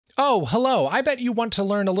Oh, hello. I bet you want to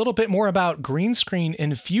learn a little bit more about green screen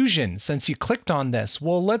in Fusion since you clicked on this.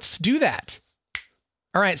 Well, let's do that.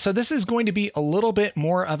 All right, so this is going to be a little bit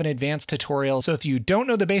more of an advanced tutorial. So if you don't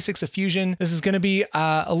know the basics of Fusion, this is going to be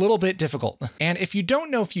a little bit difficult. And if you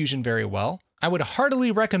don't know Fusion very well, I would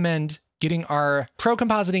heartily recommend getting our Pro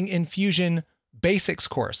Compositing in Fusion Basics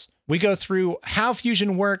course. We go through how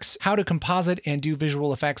Fusion works, how to composite and do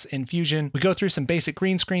visual effects in Fusion. We go through some basic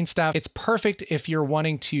green screen stuff. It's perfect if you're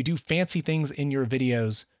wanting to do fancy things in your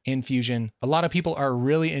videos in Fusion. A lot of people are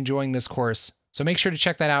really enjoying this course, so make sure to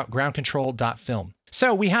check that out, groundcontrol.film.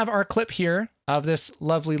 So we have our clip here of this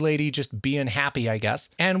lovely lady just being happy, I guess.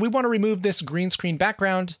 And we want to remove this green screen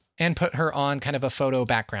background and put her on kind of a photo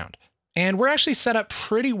background. And we're actually set up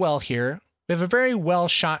pretty well here. We have a very well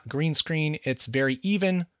shot green screen. It's very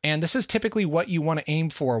even. And this is typically what you want to aim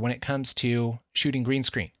for when it comes to shooting green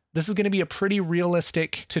screen. This is going to be a pretty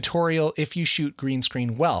realistic tutorial if you shoot green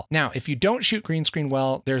screen well. Now, if you don't shoot green screen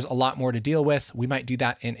well, there's a lot more to deal with. We might do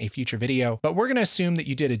that in a future video, but we're going to assume that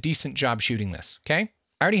you did a decent job shooting this, okay?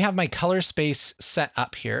 I already have my color space set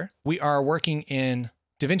up here. We are working in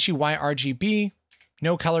Davinci YRGB,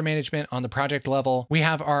 no color management on the project level. We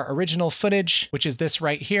have our original footage, which is this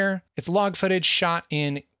right here. It's log footage shot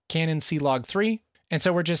in Canon C-Log 3. And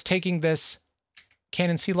so we're just taking this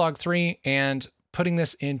Canon C-Log 3 and putting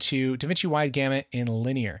this into Davinci Wide Gamut in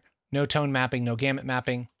linear. No tone mapping, no gamut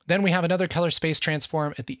mapping. Then we have another color space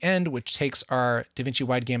transform at the end, which takes our Davinci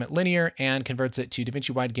Wide Gamut linear and converts it to Davinci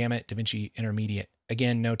Wide Gamut, Davinci Intermediate.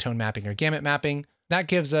 Again, no tone mapping or gamut mapping. That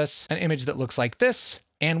gives us an image that looks like this.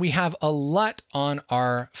 And we have a LUT on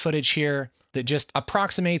our footage here that just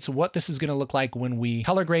approximates what this is going to look like when we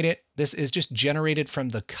color grade it. This is just generated from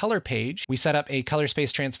the color page. We set up a color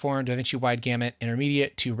space transform Davinci Wide Gamut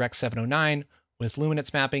Intermediate to Rec 709 with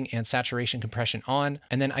luminance mapping and saturation compression on.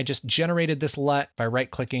 And then I just generated this LUT by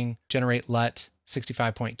right-clicking, generate LUT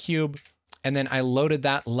 65 point cube. And then I loaded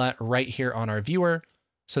that LUT right here on our viewer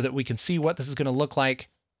so that we can see what this is going to look like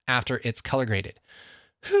after it's color graded.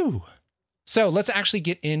 Whew. So let's actually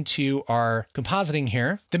get into our compositing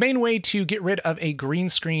here. The main way to get rid of a green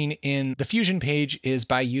screen in the Fusion page is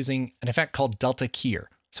by using an effect called Delta Keyer.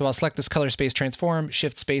 So I'll select this color space transform,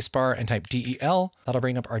 shift spacebar, and type DEL. That'll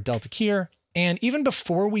bring up our Delta Keyer. And even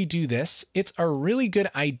before we do this, it's a really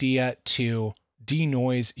good idea to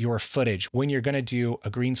denoise your footage when you're going to do a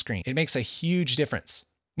green screen. It makes a huge difference.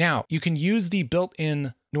 Now, you can use the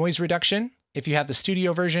built-in noise reduction. If you have the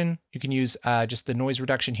studio version, you can use just the noise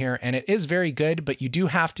reduction here, and it is very good, but you do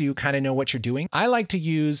have to kind of know what you're doing. I like to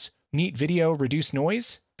use Neat Video Reduce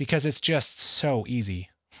Noise because it's just so easy.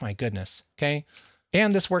 My goodness, okay?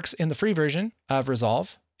 And this works in the free version of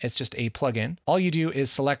Resolve. It's just a plugin. All you do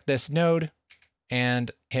is select this node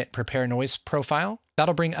and hit Prepare Noise Profile.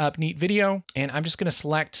 That'll bring up Neat Video, and I'm just gonna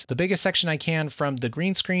select the biggest section I can from the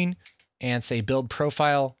green screen and say Build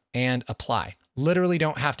Profile and Apply. Literally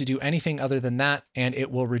don't have to do anything other than that, and it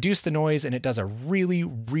will reduce the noise, and it does a really,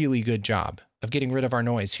 really good job of getting rid of our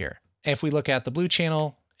noise here. If we look at the blue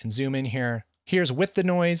channel and zoom in here, here's with the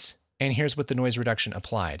noise, and here's with the noise reduction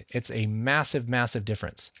applied. It's a massive, massive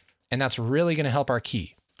difference, and that's really gonna help our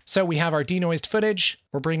key. So we have our denoised footage.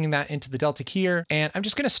 We're bringing that into the Delta Keyer, and I'm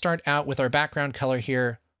just gonna start out with our background color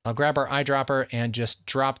here. I'll grab our eyedropper and just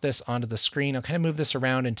drop this onto the screen. I'll kind of move this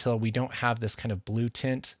around until we don't have this kind of blue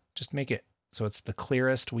tint. Just make it so it's the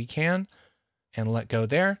clearest we can and let go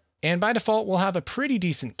there. And by default, we'll have a pretty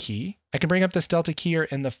decent key. I can bring up this Delta Keyer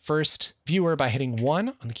in the first viewer by hitting 1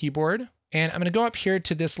 on the keyboard. And I'm gonna go up here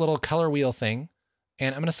to this little color wheel thing,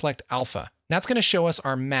 and I'm gonna select alpha. That's gonna show us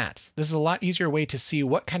our matte. This is a lot easier way to see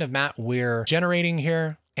what kind of matte we're generating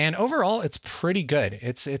here. And overall, it's pretty good.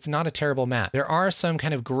 It's not a terrible matte. There are some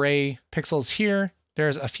kind of gray pixels here.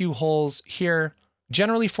 There's a few holes here.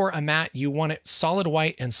 Generally for a matte, you want it solid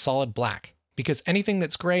white and solid black, because anything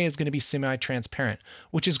that's gray is gonna be semi-transparent,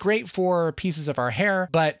 which is great for pieces of our hair,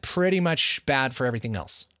 but pretty much bad for everything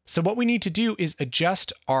else. So what we need to do is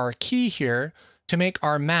adjust our key here to make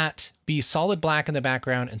our matte be solid black in the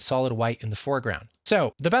background and solid white in the foreground.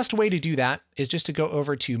 So the best way to do that is just to go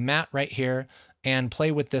over to matte right here and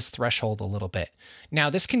play with this threshold a little bit. Now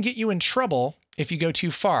this can get you in trouble if you go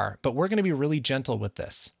too far, but we're gonna be really gentle with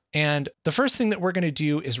this. And the first thing that we're gonna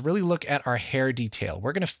do is really look at our hair detail.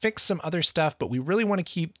 We're gonna fix some other stuff, but we really wanna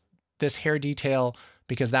keep this hair detail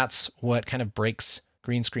because that's what kind of breaks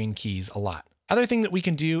green screen keys a lot. Other thing that we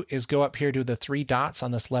can do is go up here to the 3 dots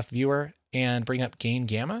on this left viewer and bring up gain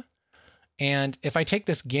gamma. And if I take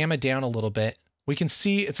this gamma down a little bit, we can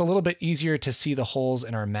see it's a little bit easier to see the holes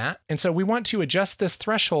in our matte. And so we want to adjust this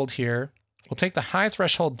threshold here. We'll take the high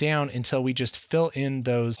threshold down until we just fill in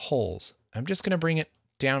those holes. I'm just gonna bring it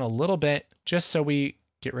down a little bit just so we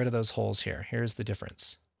get rid of those holes here. Here's the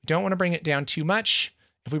difference. We don't want to bring it down too much.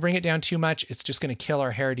 If we bring it down too much, it's just going to kill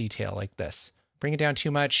our hair detail like this. Bring it down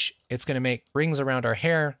too much, it's going to make rings around our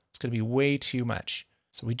hair. It's going to be way too much.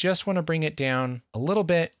 So we just want to bring it down a little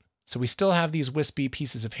bit so we still have these wispy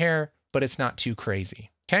pieces of hair, but it's not too crazy.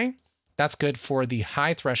 Okay, that's good for the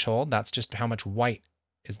high threshold. That's just how much white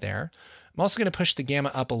is there. I'm also going to push the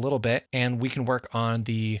gamma up a little bit and we can work on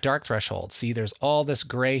the dark threshold. See, there's all this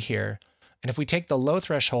gray here. And if we take the low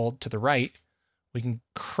threshold to the right, we can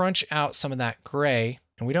crunch out some of that gray.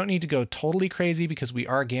 And we don't need to go totally crazy because we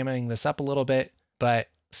are gammaing this up a little bit, but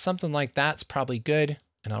something like that's probably good.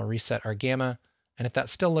 And I'll reset our gamma. And if that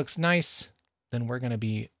still looks nice, then we're going to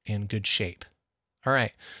be in good shape. All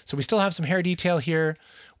right, so we still have some hair detail here.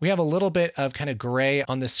 We have a little bit of kind of gray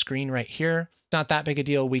on this screen right here. Not that big a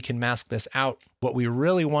deal. We can mask this out. What we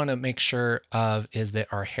really want to make sure of is that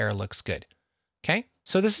our hair looks good. Okay,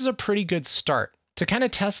 so this is a pretty good start. To kind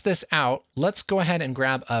of test this out, let's go ahead and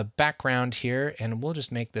grab a background here and we'll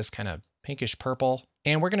just make this kind of pinkish purple.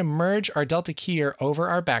 And we're going to merge our delta keyer over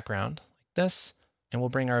our background like this. And we'll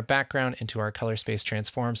bring our background into our color space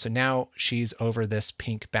transform. So now she's over this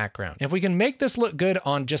pink background. If we can make this look good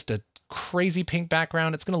on just a crazy pink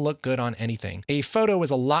background, it's going to look good on anything. A photo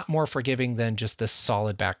is a lot more forgiving than just this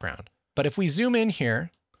solid background. But if we zoom in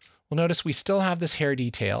here, we'll notice we still have this hair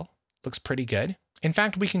detail. Looks pretty good. In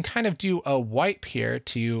fact, we can kind of do a wipe here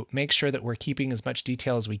to make sure that we're keeping as much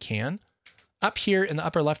detail as we can. Up here in the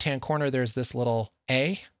upper left-hand corner, there's this little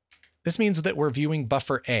A. This means that we're viewing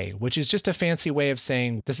buffer A, which is just a fancy way of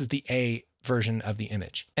saying this is the A version of the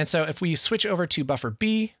image. And so if we switch over to buffer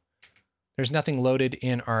B, there's nothing loaded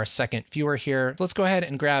in our second viewer here. Let's go ahead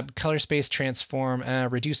and grab color space transform,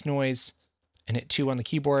 reduce noise, and hit 2 on the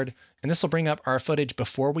keyboard. And this will bring up our footage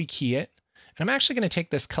before we key it. And I'm actually going to take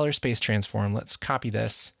this color space transform. Let's copy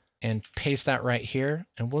this and paste that right here.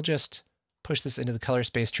 And we'll just push this into the color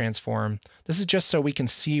space transform. This is just so we can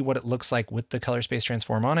see what it looks like with the color space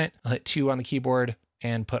transform on it. I'll hit 2 on the keyboard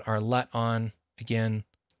and put our LUT on. Again,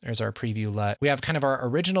 there's our preview LUT. We have kind of our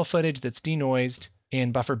original footage that's denoised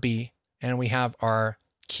in buffer B, and we have our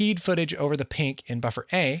keyed footage over the pink in buffer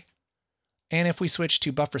A. And if we switch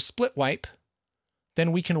to buffer split wipe,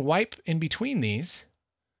 then we can wipe in between these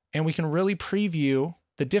and we can really preview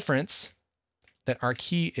the difference that our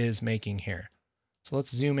key is making here. So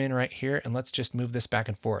let's zoom in right here and let's just move this back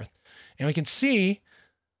and forth. And we can see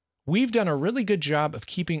we've done a really good job of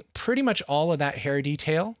keeping pretty much all of that hair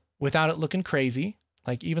detail without it looking crazy.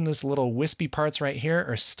 Like even this little wispy parts right here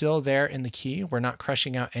are still there in the key. We're not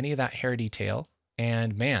crushing out any of that hair detail.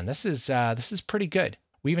 And man, this is pretty good.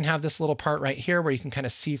 We even have this little part right here where you can kind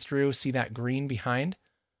of see through, see that green behind.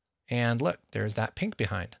 And look, there's that pink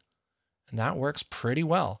behind. And that works pretty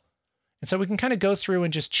well. And so we can kind of go through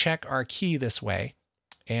and just check our key this way.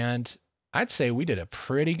 And I'd say we did a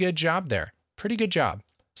pretty good job there. Pretty good job.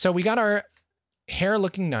 So we got our hair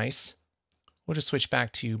looking nice. We'll just switch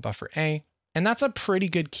back to buffer A. And that's a pretty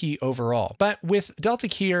good key overall. But with delta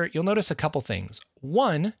keyer, you'll notice a couple things.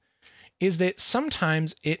 One is that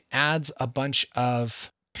sometimes it adds a bunch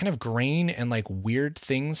of kind of grain and like weird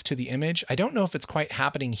things to the image. I don't know if it's quite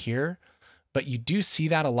happening here, but you do see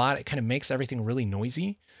that a lot. It kind of makes everything really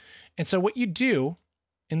noisy. And so what you do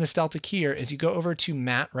in this delta keyer is you go over to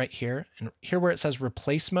matte right here, and here where it says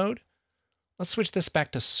replace mode, let's switch this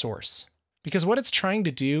back to source. Because what it's trying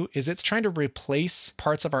to do is it's trying to replace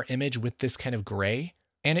parts of our image with this kind of gray,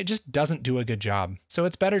 and it just doesn't do a good job. So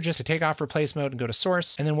it's better just to take off replace mode and go to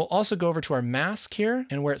source. And then we'll also go over to our mask here,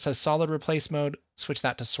 and where it says solid replace mode, switch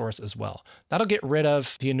that to source as well. That'll get rid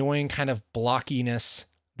of the annoying kind of blockiness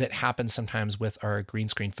that happens sometimes with our green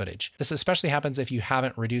screen footage. This especially happens if you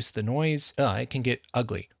haven't reduced the noise. It can get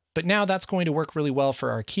ugly. But now that's going to work really well for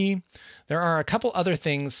our key. There are a couple other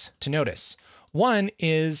things to notice. One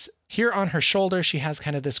is here on her shoulder, she has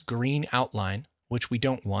kind of this green outline, which we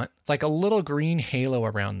don't want, like a little green halo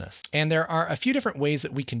around this. And there are a few different ways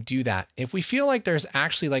that we can do that. If we feel like there's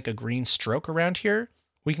actually like a green stroke around here,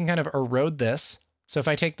 we can kind of erode this. So if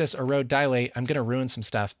I take this erode dilate, I'm going to ruin some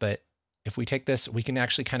stuff, but if we take this, we can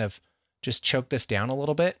actually kind of just choke this down a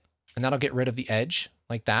little bit, and that'll get rid of the edge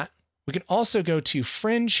like that. We can also go to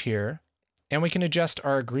fringe here, and we can adjust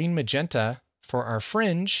our green magenta for our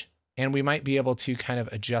fringe, and we might be able to kind of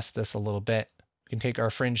adjust this a little bit. We can take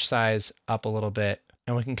our fringe size up a little bit,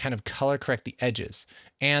 and we can kind of color correct the edges.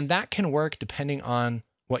 And that can work depending on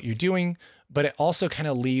what you're doing, but it also kind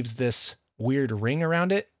of leaves this weird ring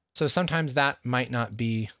around it. So sometimes that might not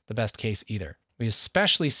be the best case either. We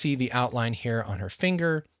especially see the outline here on her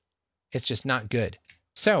finger. It's just not good.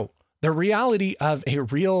 So the reality of a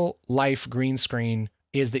real life green screen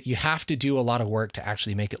is that you have to do a lot of work to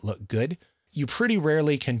actually make it look good. You pretty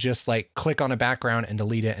rarely can just like click on a background and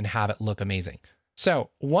delete it and have it look amazing. So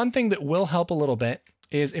one thing that will help a little bit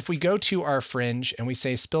is if we go to our fringe and we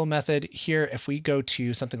say spill method here, if we go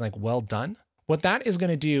to something like well done, what that is going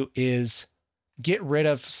to do is get rid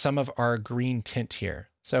of some of our green tint here.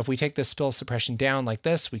 So if we take this spill suppression down like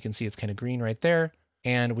this, we can see it's kind of green right there,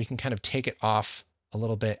 and we can kind of take it off a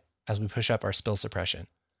little bit as we push up our spill suppression.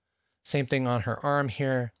 Same thing on her arm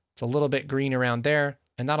here. It's a little bit green around there,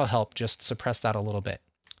 and that'll help just suppress that a little bit.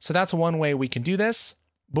 So that's one way we can do this.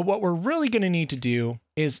 But what we're really going to need to do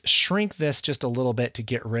is shrink this just a little bit to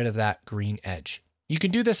get rid of that green edge. You can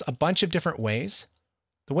do this a bunch of different ways.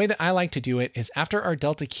 The way that I like to do it is after our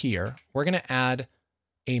delta keyer, we're going to add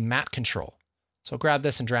a matte control. So grab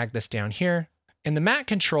this and drag this down here. And the matte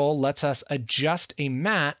control lets us adjust a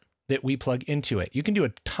matte that we plug into it. You can do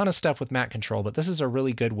a ton of stuff with matte control, but this is a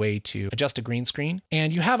really good way to adjust a green screen.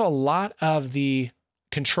 And you have a lot of the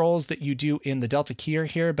controls that you do in the delta keyer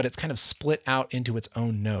here, but it's kind of split out into its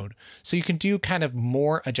own node. So you can do kind of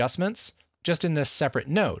more adjustments just in this separate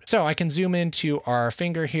node. So I can zoom into our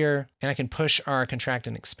finger here and I can push our contract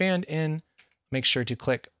and expand in, make sure to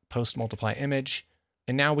click post multiply image.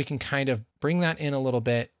 And now we can kind of bring that in a little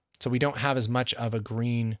bit so we don't have as much of a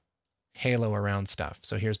green halo around stuff.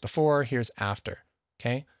 So here's before, here's after,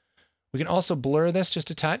 okay? We can also blur this just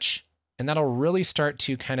a touch, and that'll really start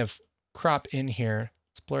to kind of crop in here.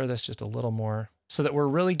 Let's blur this just a little more so that we're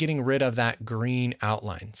really getting rid of that green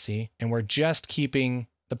outline, see? And we're just keeping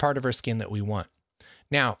the part of our skin that we want.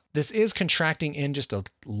 Now, this is contracting in just a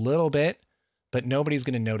little bit, but nobody's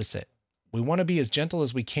going to notice it. We want to be as gentle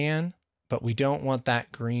as we can, but we don't want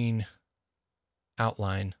that green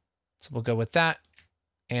outline. So we'll go with that.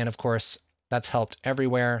 And of course, that's helped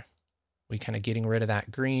everywhere. We kind of getting rid of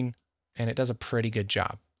that green, and it does a pretty good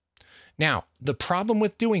job. Now, the problem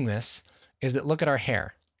with doing this is that look at our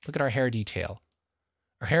hair. Look at our hair detail.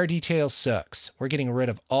 Our hair detail sucks. We're getting rid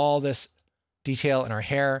of all this detail in our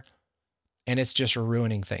hair, and it's just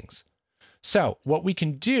ruining things. So what we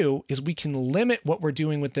can do is we can limit what we're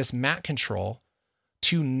doing with this matte control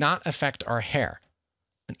to not affect our hair.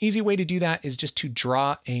 An easy way to do that is just to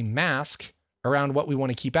draw a mask around what we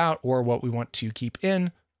want to keep out or what we want to keep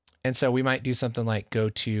in. And so we might do something like go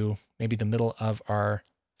to maybe the middle of our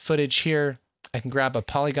footage here. I can grab a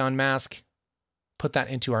polygon mask, put that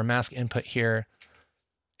into our mask input here,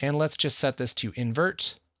 and let's just set this to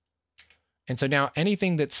invert. And so now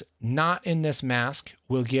anything that's not in this mask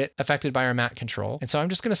will get affected by our matte control. And so I'm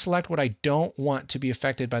just going to select what I don't want to be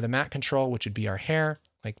affected by the matte control, which would be our hair,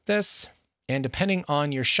 like this. And depending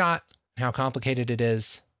on your shot and how complicated it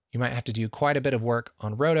is, you might have to do quite a bit of work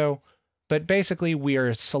on roto. But basically, we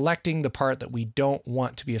are selecting the part that we don't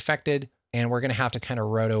want to be affected, and we're going to have to kind of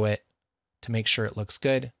roto it to make sure it looks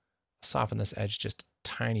good. Soften this edge just a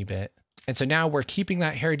tiny bit. And so now we're keeping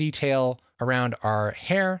that hair detail around our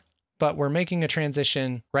hair, but we're making a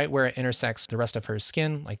transition right where it intersects the rest of her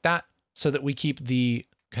skin like that, so that we keep the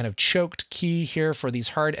kind of choked key here for these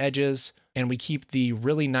hard edges, and we keep the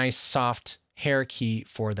really nice soft hair key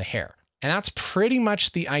for the hair. And that's pretty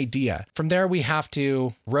much the idea. From there, we have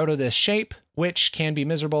to roto this shape, which can be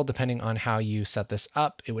miserable depending on how you set this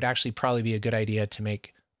up. It would actually probably be a good idea to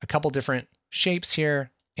make a couple different shapes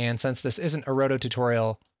here. And since this isn't a roto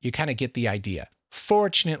tutorial, you kind of get the idea.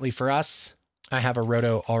 Fortunately for us, I have a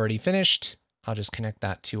roto already finished. I'll just connect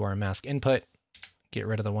that to our mask input, get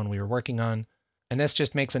rid of the one we were working on. And this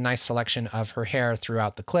just makes a nice selection of her hair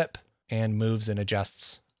throughout the clip and moves and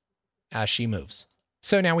adjusts as she moves.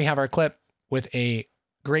 So now we have our clip with a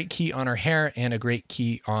great key on her hair and a great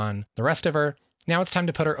key on the rest of her. Now it's time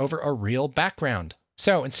to put her over a real background.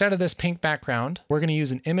 So instead of this pink background, we're going to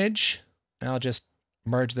use an image. And I'll just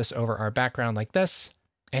merge this over our background like this.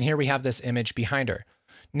 And here we have this image behind her.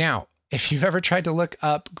 Now, if you've ever tried to look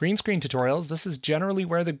up green screen tutorials, this is generally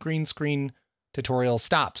where the green screen tutorial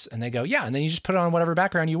stops. And they go, yeah, and then you just put it on whatever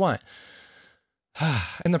background you want.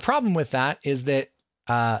 And the problem with that is that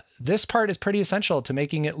this part is pretty essential to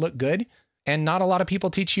making it look good, and not a lot of people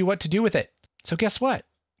teach you what to do with it. So guess what?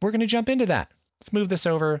 We're going to jump into that. Let's move this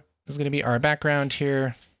over. This is going to be our background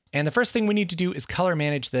here. And the first thing we need to do is color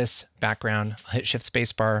manage this background. I'll hit Shift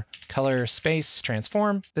Spacebar, color space,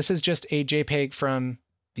 transform. This is just a JPEG from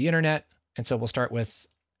the internet. And so we'll start with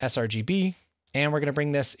sRGB, and we're going to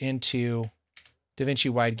bring this into Davinci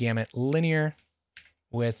Wide Gamut Linear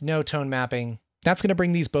with no tone mapping. That's going to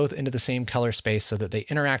bring these both into the same color space so that they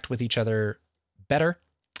interact with each other better.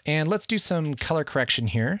 And let's do some color correction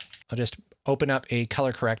here. I'll just open up a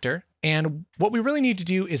color corrector. And what we really need to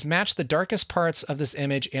do is match the darkest parts of this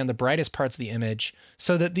image and the brightest parts of the image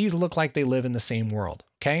so that these look like they live in the same world,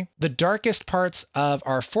 okay? The darkest parts of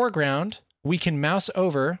our foreground, we can mouse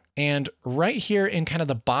over, and right here in kind of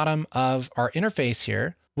the bottom of our interface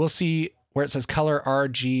here, we'll see where it says color R,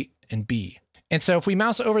 G, and B. And so if we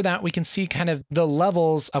mouse over that, we can see kind of the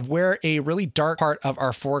levels of where a really dark part of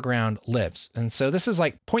our foreground lives. And so this is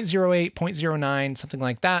like 0.08, 0.09, something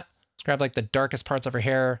like that. Let's grab like the darkest parts of her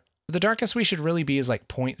hair. The darkest we should really be is like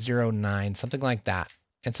 0.09, something like that.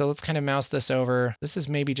 And so let's kind of mouse this over. This is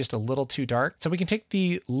maybe just a little too dark. So we can take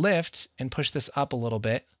the lift and push this up a little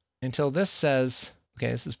bit until this says,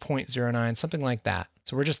 okay, this is 0.09, something like that.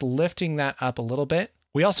 So we're just lifting that up a little bit.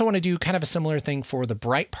 We also want to do kind of a similar thing for the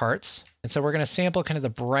bright parts. And so we're going to sample kind of the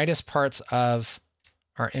brightest parts of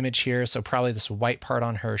our image here. So probably this white part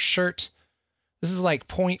on her shirt. This is like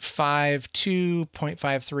 0.52,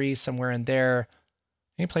 0.53, somewhere in there.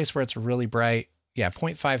 Any place where it's really bright. Yeah,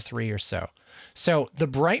 0.53 or so. So the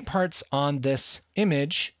bright parts on this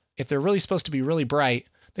image, if they're really supposed to be really bright,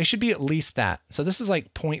 they should be at least that. So this is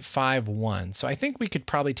like 0.51. So I think we could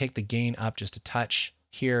probably take the gain up just a touch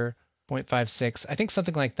here, 0.56. I think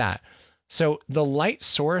something like that. So the light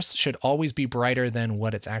source should always be brighter than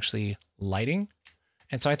what it's actually lighting.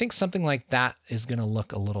 And so I think something like that is going to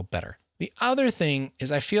look a little better. The other thing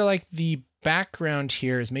is I feel like the background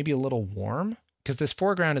here is maybe a little warm, because this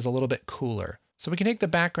foreground is a little bit cooler. So we can take the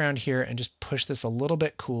background here and just push this a little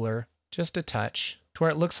bit cooler, just a touch, to where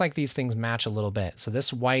it looks like these things match a little bit. So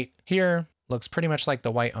this white here looks pretty much like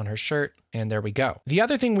the white on her shirt, and there we go. The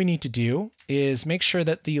other thing we need to do is make sure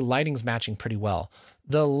that the lighting's matching pretty well.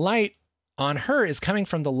 The light on her is coming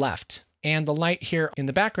from the left, and the light here in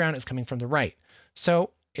the background is coming from the right. So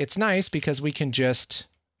it's nice because we can just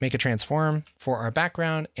make a transform for our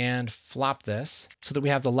background and flop this so that we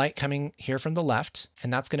have the light coming here from the left,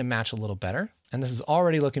 and that's going to match a little better. And this is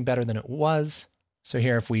already looking better than it was. So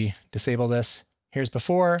here, if we disable this, here's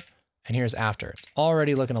before and here's after. It's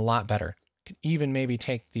already looking a lot better. Could even maybe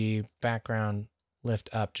take the background lift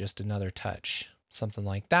up just another touch, something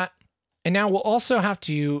like that. And now we'll also have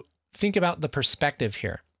to think about the perspective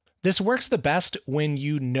here. This works the best when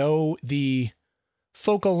you know the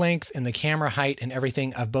focal length and the camera height and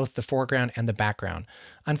everything of both the foreground and the background.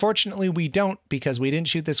 Unfortunately, we don't, because we didn't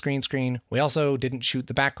shoot this green screen. We also didn't shoot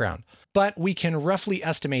the background, but we can roughly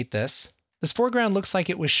estimate this. This foreground looks like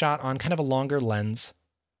it was shot on kind of a longer lens.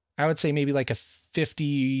 I would say maybe like a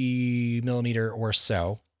 50 millimeter or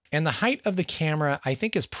so. And the height of the camera, I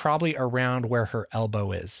think, is probably around where her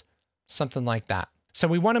elbow is, something like that. So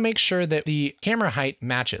we want to make sure that the camera height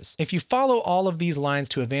matches. If you follow all of these lines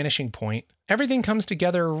to a vanishing point, everything comes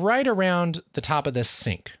together right around the top of this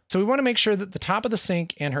sink. So we want to make sure that the top of the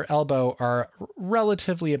sink and her elbow are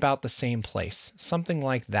relatively about the same place, something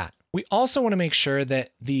like that. We also want to make sure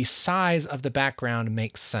that the size of the background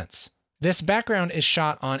makes sense. This background is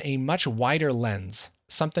shot on a much wider lens,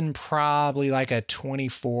 something probably like a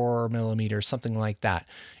 24 millimeter, something like that.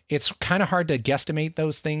 It's kind of hard to guesstimate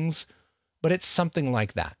those things, but it's something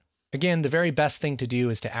like that. Again, the very best thing to do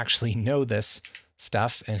is to actually know this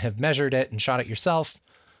stuff and have measured it and shot it yourself.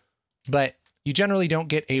 But you generally don't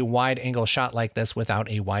get a wide angle shot like this without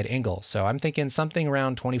a wide angle. So I'm thinking something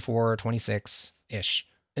around 24, 26-ish.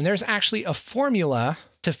 And there's actually a formula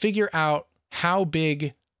to figure out how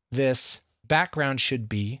big this background should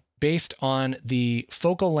be based on the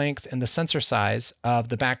focal length and the sensor size of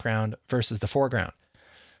the background versus the foreground.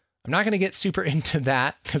 I'm not going to get super into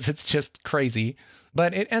that because it's just crazy,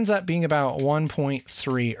 but it ends up being about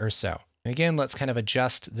 1.3 or so. And again, let's kind of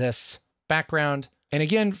adjust this background. And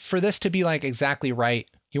again, for this to be like exactly right,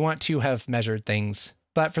 you want to have measured things.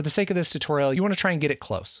 But for the sake of this tutorial, you want to try and get it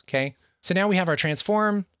close, okay? So now we have our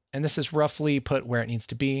transform, and this is roughly put where it needs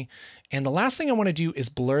to be. And the last thing I want to do is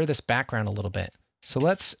blur this background a little bit. So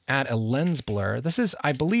let's add a lens blur. This is,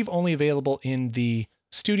 I believe, only available in the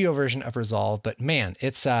studio version of Resolve, but man,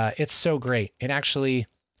 it's so great. It actually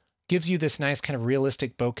gives you this nice kind of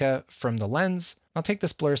realistic bokeh from the lens. I'll take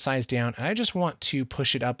this blur size down, and I just want to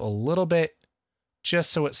push it up a little bit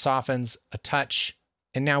just so it softens a touch.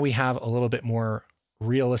 And now we have a little bit more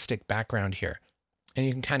realistic background here. And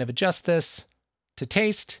you can kind of adjust this to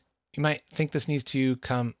taste. You might think this needs to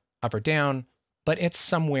come up or down, but it's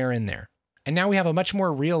somewhere in there. And now we have a much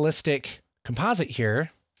more realistic composite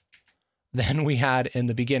here than we had in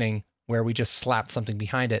the beginning, where we just slapped something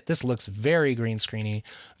behind it. This looks very green screeny.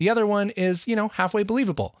 The other one is, you know, halfway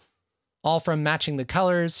believable. All from matching the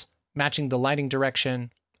colors, matching the lighting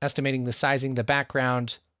direction, estimating the sizing, the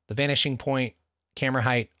background, the vanishing point, camera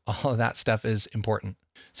height, all of that stuff is important.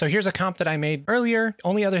 So here's a comp that I made earlier.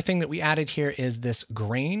 Only other thing that we added here is this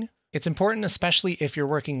grain. It's important, especially if you're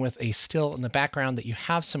working with a still in the background, that you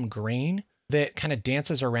have some grain that kind of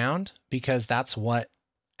dances around, because that's what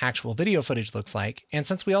actual video footage looks like. And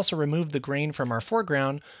since we also removed the grain from our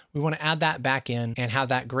foreground, we want to add that back in and have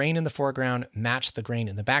that grain in the foreground match the grain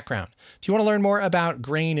in the background. If you want to learn more about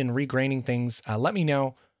grain and regraining things, let me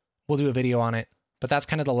know. We'll do a video on it. But that's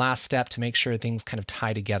kind of the last step to make sure things kind of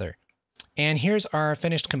tie together. And here's our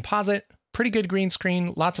finished composite. Pretty good green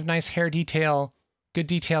screen, lots of nice hair detail, good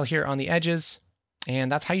detail here on the edges.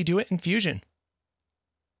 And that's how you do it in Fusion.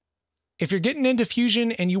 If you're getting into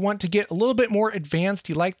Fusion and you want to get a little bit more advanced,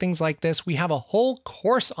 you like things like this, we have a whole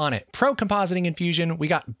course on it. Pro compositing in Fusion. We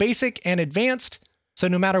got basic and advanced. So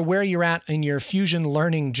no matter where you're at in your Fusion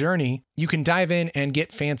learning journey, you can dive in and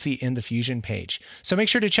get fancy in the Fusion page. So make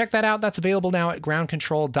sure to check that out. That's available now at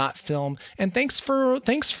groundcontrol.film. And thanks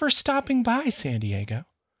for stopping by, San Diego.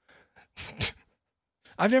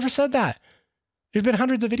 I've never said that. There's been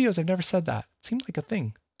hundreds of videos. I've never said that. It seemed like a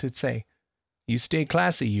thing to say. You stay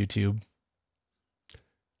classy, YouTube.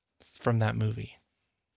 It's from that movie.